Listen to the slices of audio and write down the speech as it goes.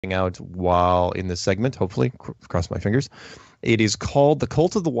out while in this segment, hopefully, cross my fingers. It is called The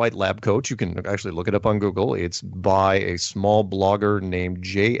Cult of the White Labcoat. You can actually look it up on Google. It's by a small blogger named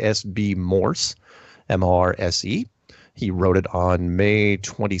JSB Morse, Morse. He wrote it on May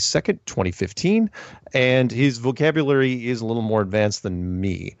 22nd, 2015, and his vocabulary is a little more advanced than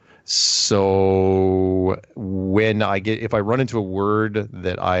me. So if I run into a word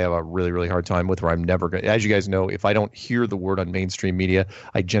that I have a really, really hard time with, or I'm never going to, as you guys know, if I don't hear the word on mainstream media,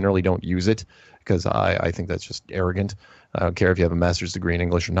 I generally don't use it because I think that's just arrogant. I don't care if you have a master's degree in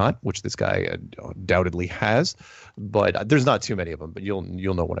English or not, which this guy undoubtedly has, but there's not too many of them, but you'll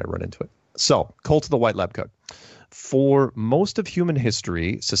know when I run into it. So, Cult of the White Lab Coat. For most of human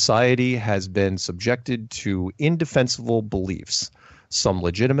history, society has been subjected to indefensible beliefs, some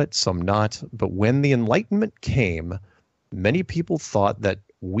legitimate, some not. But when the Enlightenment came, many people thought that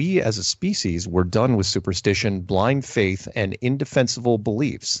we as a species were done with superstition, blind faith, and indefensible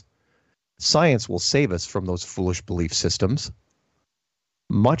beliefs. Science will save us from those foolish belief systems.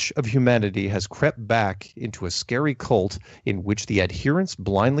 Much of humanity has crept back into a scary cult in which the adherents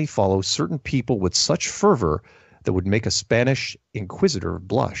blindly follow certain people with such fervor that would make a Spanish inquisitor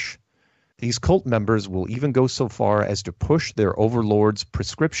blush. These cult members will even go so far as to push their overlords'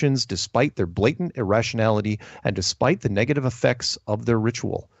 prescriptions despite their blatant irrationality and despite the negative effects of their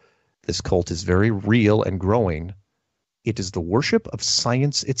ritual. This cult is very real and growing. It is the worship of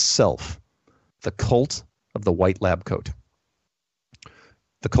science itself, the cult of the White Lab Coat.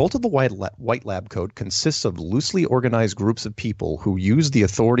 The cult of the White Lab Coat consists of loosely organized groups of people who use the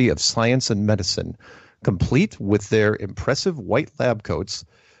authority of science and medicine, complete with their impressive white lab coats,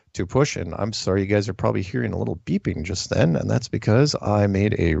 to push, and I'm sorry, you guys are probably hearing a little beeping just then, and that's because I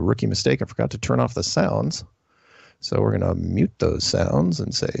made a rookie mistake. I forgot to turn off the sounds. So we're going to mute those sounds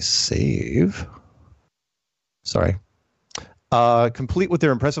and say save. Sorry. Complete with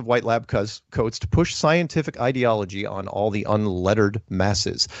their impressive white lab coats to push scientific ideology on all the unlettered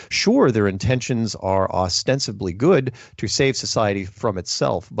masses. Sure, their intentions are ostensibly good to save society from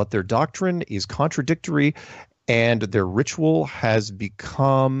itself, but their doctrine is contradictory and their ritual has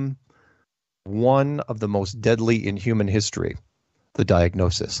become one of the most deadly in human history. The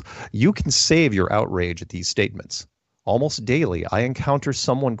diagnosis. You can save your outrage at these statements. Almost daily, I encounter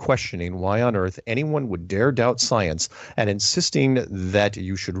someone questioning why on earth anyone would dare doubt science and insisting that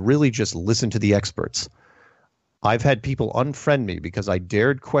you should really just listen to the experts. I've had people unfriend me because I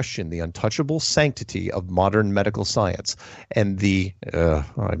dared question the untouchable sanctity of modern medical science and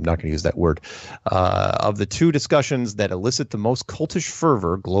I'm not going to use that word, of the two discussions that elicit the most cultish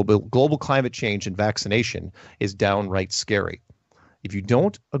fervor, global climate change and vaccination, is downright scary. If you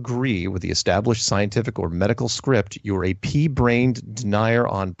don't agree with the established scientific or medical script, you're a pea-brained denier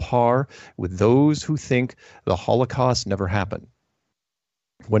on par with those who think the Holocaust never happened.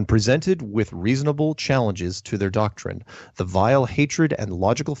 When presented with reasonable challenges to their doctrine, the vile hatred and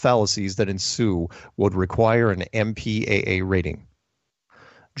logical fallacies that ensue would require an MPAA rating.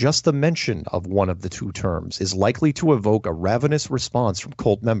 Just the mention of one of the two terms is likely to evoke a ravenous response from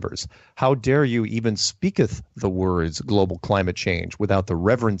cult members. How dare you even speaketh the words global climate change without the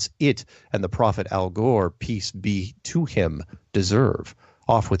reverence it and the prophet Al Gore, peace be to him, deserve?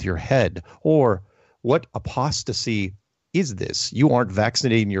 Off with your head. Or what apostasy is this? You aren't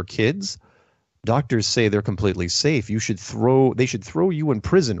vaccinating your kids? Doctors say they're completely safe. They should throw you in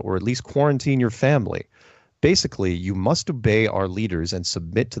prison or at least quarantine your family. Basically, you must obey our leaders and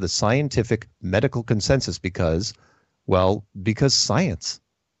submit to the scientific medical consensus because science.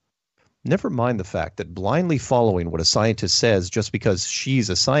 Never mind the fact that blindly following what a scientist says just because she's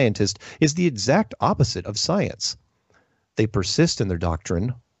a scientist is the exact opposite of science. They persist in their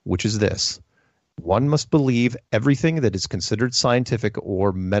doctrine, which is this: one must believe everything that is considered scientific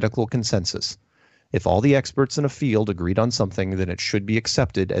or medical consensus. If all the experts in a field agreed on something, then it should be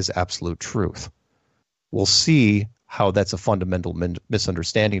accepted as absolute truth. We'll see how that's a fundamental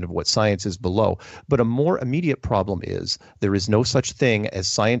misunderstanding of what science is below. But a more immediate problem is there is no such thing as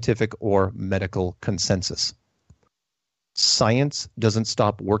scientific or medical consensus. Science doesn't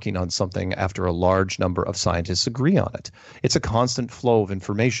stop working on something after a large number of scientists agree on it. It's a constant flow of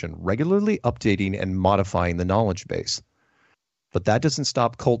information, regularly updating and modifying the knowledge base. But that doesn't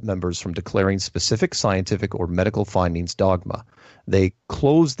stop cult members from declaring specific scientific or medical findings dogma. They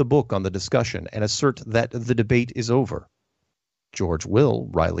close the book on the discussion and assert that the debate is over. George Will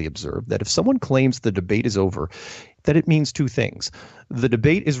wryly observed that if someone claims the debate is over, that it means two things. The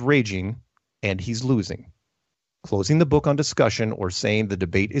debate is raging and he's losing. Closing the book on discussion or saying the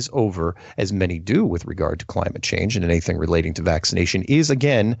debate is over, as many do with regard to climate change and anything relating to vaccination, is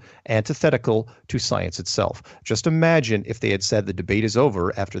again antithetical to science itself. Just imagine if they had said the debate is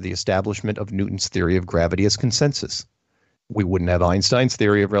over after the establishment of Newton's theory of gravity as consensus. We wouldn't have Einstein's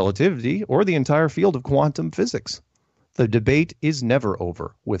theory of relativity or the entire field of quantum physics. The debate is never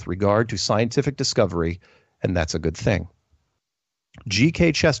over with regard to scientific discovery, and that's a good thing.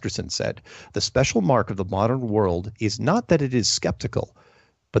 G.K. Chesterton said, "The special mark of the modern world is not that it is skeptical,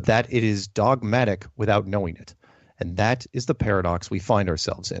 but that it is dogmatic without knowing it." And that is the paradox we find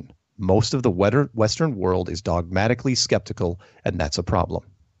ourselves in. Most of the Western world is dogmatically skeptical, and that's a problem.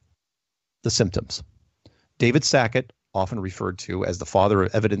 The symptoms. David Sackett, often referred to as the father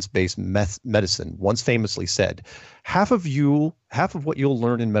of evidence-based medicine, once famously said, half of what you'll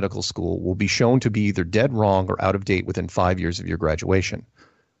learn in medical school will be shown to be either dead wrong or out of date within 5 years of your graduation.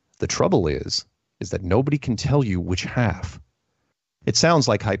 The trouble is that nobody can tell you which half. It sounds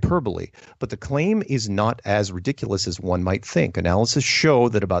like hyperbole, but the claim is not as ridiculous as one might think. Analysis show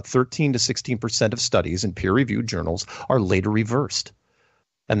that about 13 to 16% of studies in peer-reviewed journals are later reversed.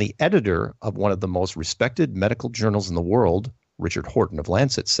 And the editor of one of the most respected medical journals in the world, Richard Horton of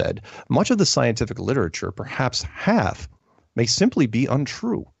Lancet, said, much of the scientific literature, perhaps half, may simply be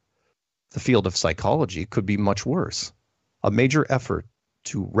untrue. The field of psychology could be much worse. A major effort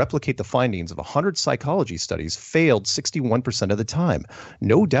to replicate the findings of 100 psychology studies failed 61% of the time,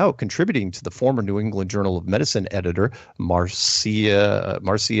 no doubt contributing to the former New England Journal of Medicine editor Marcia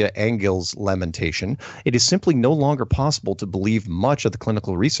Engel's lamentation. It is simply no longer possible to believe much of the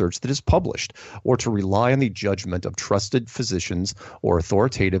clinical research that is published, or to rely on the judgment of trusted physicians or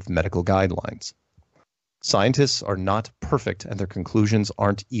authoritative medical guidelines. Scientists are not perfect, and their conclusions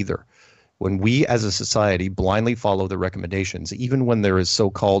aren't either. When we as a society blindly follow the recommendations, even when there is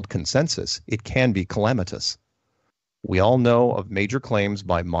so-called consensus, it can be calamitous. We all know of major claims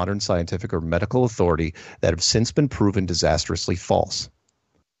by modern scientific or medical authority that have since been proven disastrously false.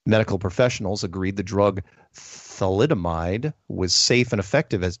 Medical professionals agreed the drug thalidomide was safe and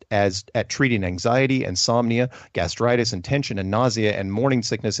effective as at treating anxiety, insomnia, gastritis, and tension and nausea and morning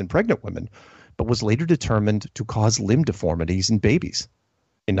sickness in pregnant women, but was later determined to cause limb deformities in babies.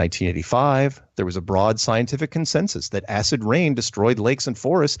 In 1985, there was a broad scientific consensus that acid rain destroyed lakes and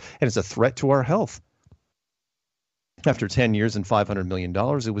forests and is a threat to our health. After 10 years and $500 million,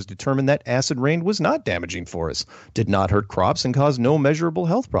 it was determined that acid rain was not damaging forests, did not hurt crops, and caused no measurable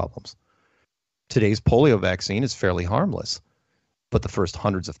health problems. Today's polio vaccine is fairly harmless, but the first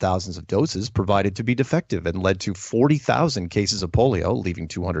hundreds of thousands of doses provided to be defective and led to 40,000 cases of polio, leaving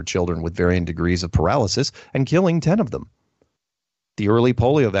 200 children with varying degrees of paralysis and killing 10 of them. The early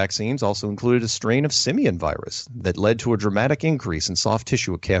polio vaccines also included a strain of simian virus that led to a dramatic increase in soft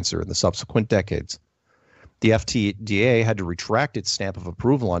tissue cancer in the subsequent decades. The FDA had to retract its stamp of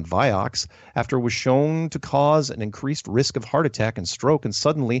approval on Vioxx after it was shown to cause an increased risk of heart attack and stroke, and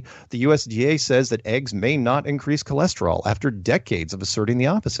suddenly the USDA says that eggs may not increase cholesterol after decades of asserting the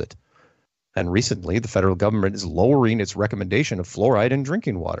opposite. And recently, the federal government is lowering its recommendation of fluoride in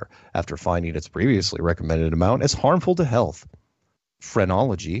drinking water after finding its previously recommended amount as harmful to health.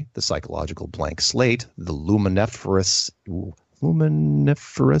 Phrenology, the psychological blank slate, the luminiferous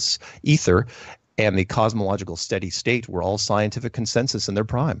ether, and the cosmological steady state were all scientific consensus in their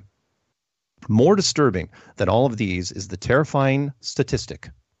prime. More disturbing than all of these is the terrifying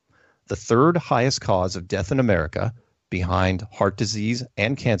statistic. The third highest cause of death in America, behind heart disease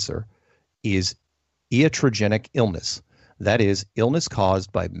and cancer, is iatrogenic illness. That is, illness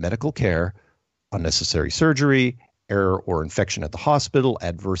caused by medical care, unnecessary surgery, error or infection at the hospital,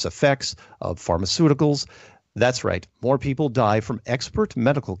 adverse effects of pharmaceuticals. That's right, more people die from expert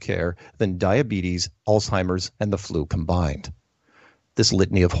medical care than diabetes, Alzheimer's, and the flu combined. This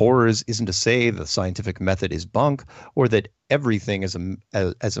litany of horrors isn't to say the scientific method is bunk or that everything as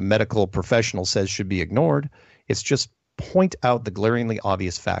a medical professional says should be ignored. It's just point out the glaringly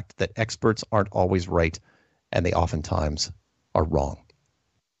obvious fact that experts aren't always right, and they oftentimes are wrong.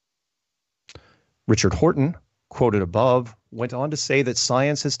 Richard Horton, quoted above, went on to say that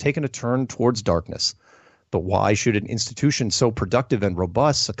science has taken a turn towards darkness. But why should an institution so productive and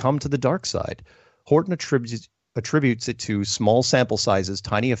robust succumb to the dark side? Horton attributes it to small sample sizes,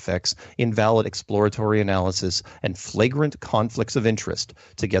 tiny effects, invalid exploratory analysis, and flagrant conflicts of interest,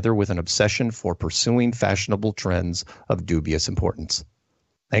 together with an obsession for pursuing fashionable trends of dubious importance.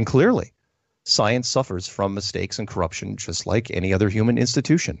 And clearly, science suffers from mistakes and corruption just like any other human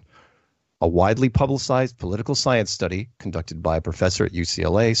institution. A widely publicized political science study conducted by a professor at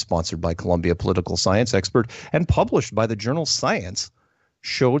UCLA, sponsored by Columbia political science expert, and published by the journal Science,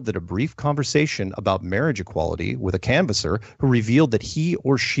 showed that a brief conversation about marriage equality with a canvasser who revealed that he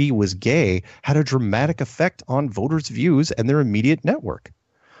or she was gay had a dramatic effect on voters' views and their immediate network.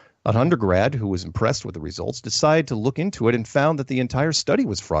 An undergrad who was impressed with the results decided to look into it and found that the entire study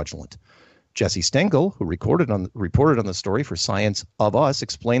was fraudulent. Jesse Stengel, who reported on the story for Science of Us,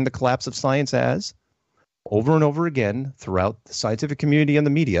 explained the collapse of science as, over and over again, throughout the scientific community and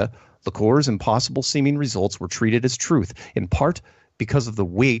the media, LaCour's impossible seeming results were treated as truth, in part because of the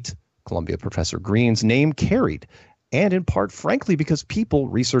weight Columbia Professor Green's name carried, and in part, frankly, because people,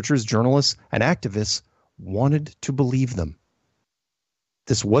 researchers, journalists, and activists wanted to believe them.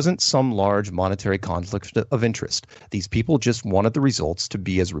 This wasn't some large monetary conflict of interest. These people just wanted the results to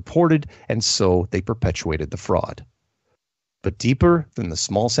be as reported, and so they perpetuated the fraud. But deeper than the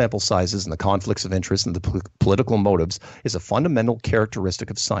small sample sizes and the conflicts of interest and the political motives is a fundamental characteristic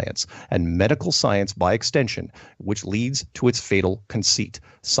of science, and medical science by extension, which leads to its fatal conceit.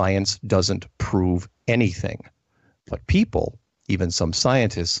 Science doesn't prove anything. But people, even some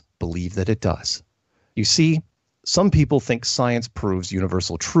scientists, believe that it does. You see, some people think science proves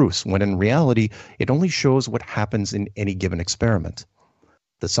universal truths, when in reality, it only shows what happens in any given experiment.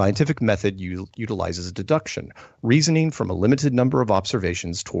 The scientific method utilizes deduction, reasoning from a limited number of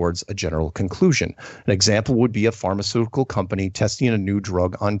observations towards a general conclusion. An example would be a pharmaceutical company testing a new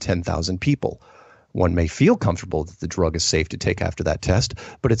drug on 10,000 people. One may feel comfortable that the drug is safe to take after that test,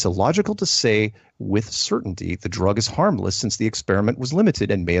 but it's illogical to say with certainty the drug is harmless since the experiment was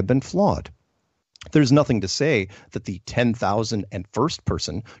limited and may have been flawed. There's nothing to say that the 10,001st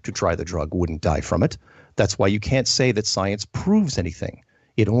person to try the drug wouldn't die from it. That's why you can't say that science proves anything.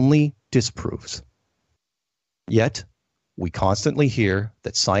 It only disproves. Yet, we constantly hear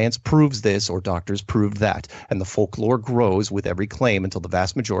that science proves this or doctors prove that, and the folklore grows with every claim until the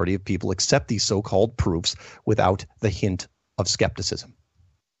vast majority of people accept these so-called proofs without the hint of skepticism.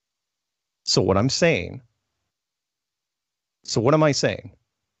 So what am I saying?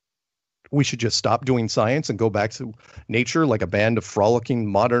 We should just stop doing science and go back to nature like a band of frolicking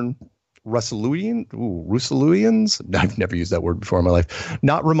modern Russelloians? I've never used that word before in my life.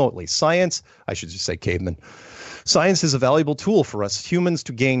 Not remotely. Science, I should just say caveman. Science is a valuable tool for us humans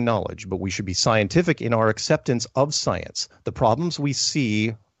to gain knowledge, but we should be scientific in our acceptance of science. The problems we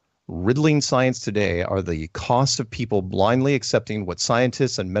see riddling science today are the cost of people blindly accepting what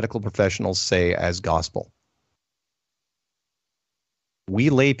scientists and medical professionals say as gospel. We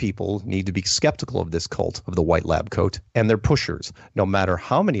lay people need to be skeptical of this cult of the white lab coat and their pushers, no matter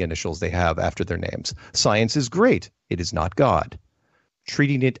how many initials they have after their names. Science is great. It is not God.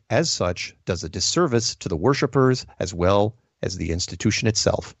 Treating it as such does a disservice to the worshipers as well as the institution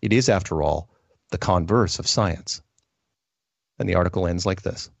itself. It is, after all, the converse of science. And the article ends like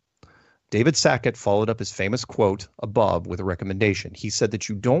this. David Sackett followed up his famous quote above with a recommendation. He said that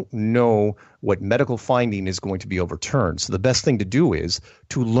you don't know what medical finding is going to be overturned. So the best thing to do is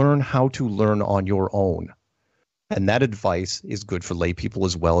to learn how to learn on your own. And that advice is good for lay people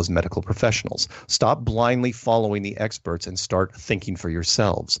as well as medical professionals. Stop blindly following the experts and start thinking for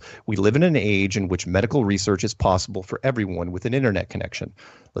yourselves. We live in an age in which medical research is possible for everyone with an internet connection.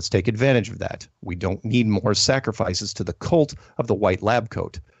 Let's take advantage of that. We don't need more sacrifices to the cult of the white lab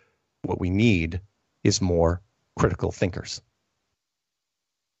coat. What we need is more critical thinkers.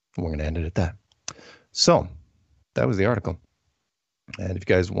 We're going to end it at that. So that was the article. And if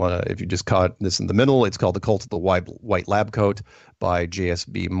you guys want to, if you just caught this in the middle, it's called The Cult of the White Lab Coat by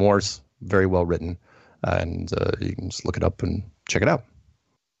JSB Morse. Very well written. And you can just look it up and check it out.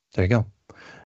 There you go.